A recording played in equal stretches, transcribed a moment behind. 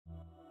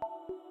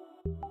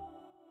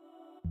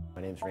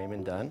My name's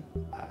Raymond Dunn.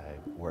 I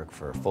work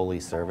for Foley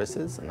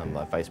Services, and I'm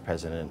the Vice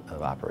President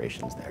of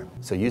Operations there.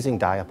 So using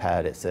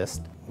Dialpad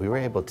Assist, we were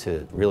able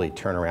to really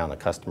turn around a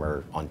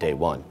customer on day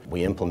one.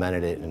 We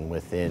implemented it, and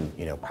within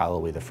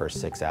probably the first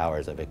 6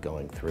 hours of it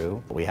going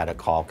through, we had a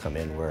call come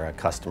in where a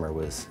customer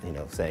was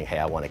saying, hey,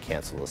 I want to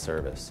cancel the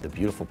service. The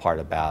beautiful part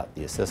about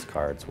the Assist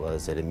cards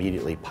was it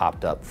immediately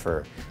popped up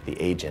for the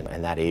agent,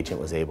 and that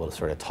agent was able to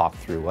sort of talk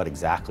through what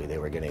exactly they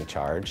were getting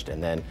charged,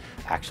 and then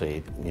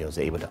actually was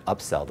able to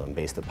upsell them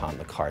based upon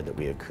the card that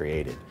we had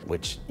created,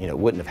 which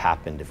wouldn't have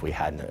happened if we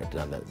hadn't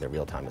done the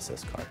real-time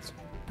assist cards.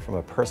 From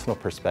a personal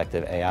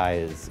perspective, AI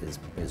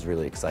is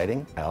really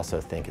exciting. I also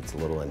think it's a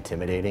little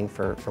intimidating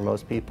for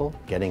most people.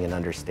 Getting an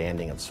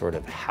understanding of sort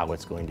of how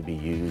it's going to be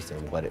used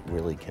and what it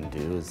really can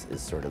do is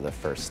sort of the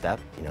first step.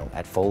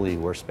 At Foley,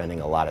 we're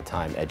spending a lot of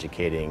time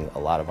educating a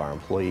lot of our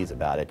employees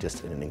about it,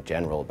 just in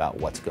general about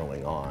what's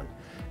going on,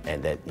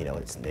 and that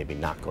it's maybe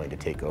not going to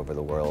take over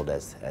the world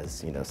as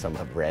some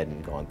have read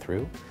and gone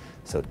through.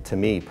 So to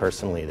me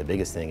personally, the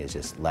biggest thing is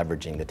just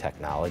leveraging the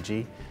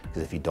technology,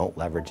 because if you don't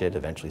leverage it,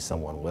 eventually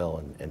someone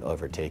will and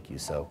overtake you.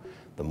 So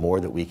the more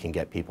that we can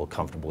get people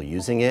comfortable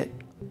using it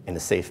in a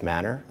safe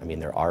manner, I mean,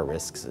 there are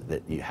risks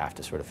that you have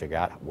to sort of figure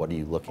out. What are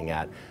you looking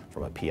at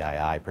from a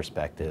PII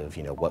perspective?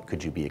 What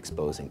could you be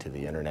exposing to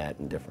the internet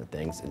and different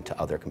things and to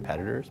other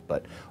competitors?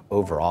 But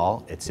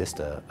overall, it's just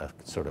a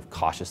sort of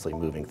cautiously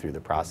moving through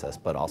the process,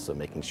 but also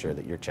making sure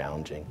that you're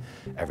challenging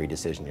every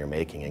decision you're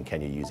making, and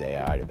can you use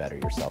AI to better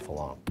yourself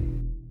along.